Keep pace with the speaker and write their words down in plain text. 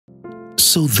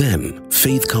So then,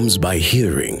 faith comes by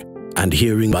hearing, and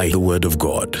hearing by the word of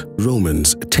God.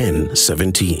 Romans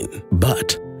 10:17.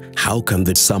 But how can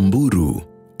the Samburu,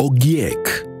 Ogiek,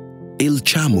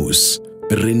 Ilchamus,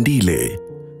 Rendille,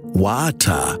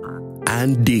 Waata,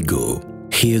 and Digo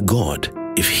hear God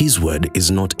if His word is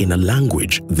not in a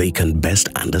language they can best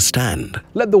understand?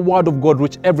 Let the word of God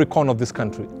reach every corner of this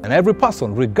country and every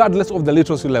person, regardless of the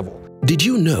literacy level. Did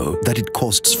you know that it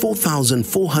costs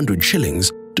 4,400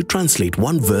 shillings to translate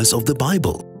one verse of the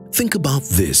Bible? Think about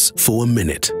this for a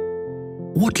minute.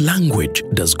 What language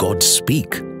does God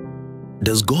speak?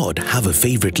 Does God have a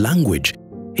favorite language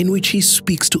in which He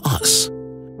speaks to us?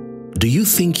 Do you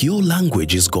think your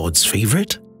language is God's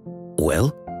favorite?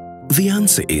 Well, the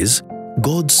answer is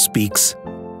God speaks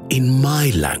in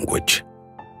my language.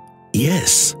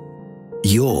 Yes,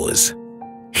 yours,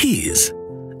 His,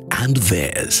 and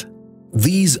theirs.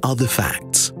 These are the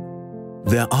facts.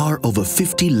 There are over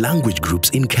 50 language groups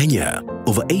in Kenya.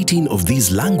 Over 18 of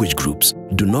these language groups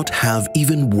do not have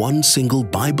even one single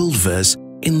Bible verse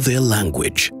in their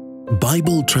language.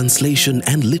 Bible translation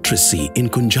and literacy in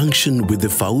conjunction with the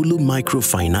Faulu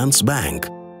Microfinance Bank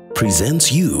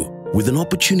presents you with an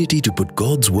opportunity to put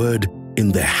God's word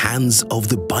in the hands of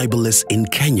the Bibleless in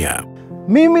Kenya.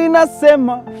 Mimi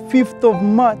nasema 5th of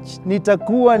March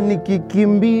nitakuwa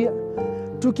nikikimbia.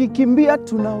 Tukikimbia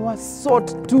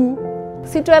tunawasort tu.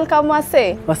 Sit welcome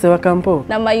wase. Wase wa kampo.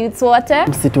 Na mayouths wote.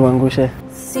 Msituangushe.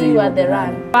 See you at the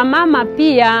run. Wamama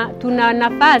pia tuna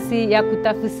nafasi ya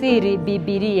kutafsiri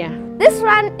Biblia. This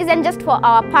run isn't just for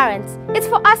our parents, it's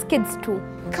for us kids too.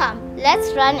 Come,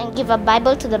 let's run and give a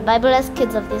Bible to the Bibleless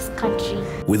kids of this country.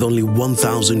 With only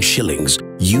 1,000 shillings,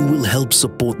 you will help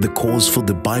support the cause for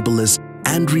the Bibleless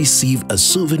and receive a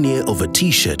souvenir of a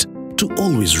t-shirt to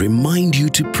always remind you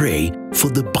to pray for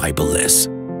the Bibleless.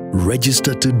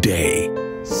 Register today.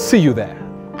 See you there.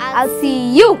 I'll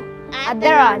see you at the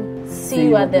run. See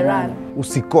you at the run.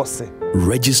 Usikose.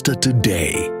 Register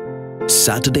today.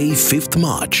 Saturday, 5th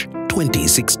March,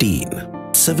 2016,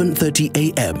 7:30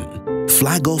 a.m.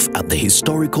 Flag off at the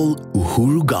historical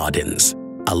Uhuru Gardens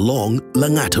along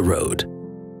Langata Road.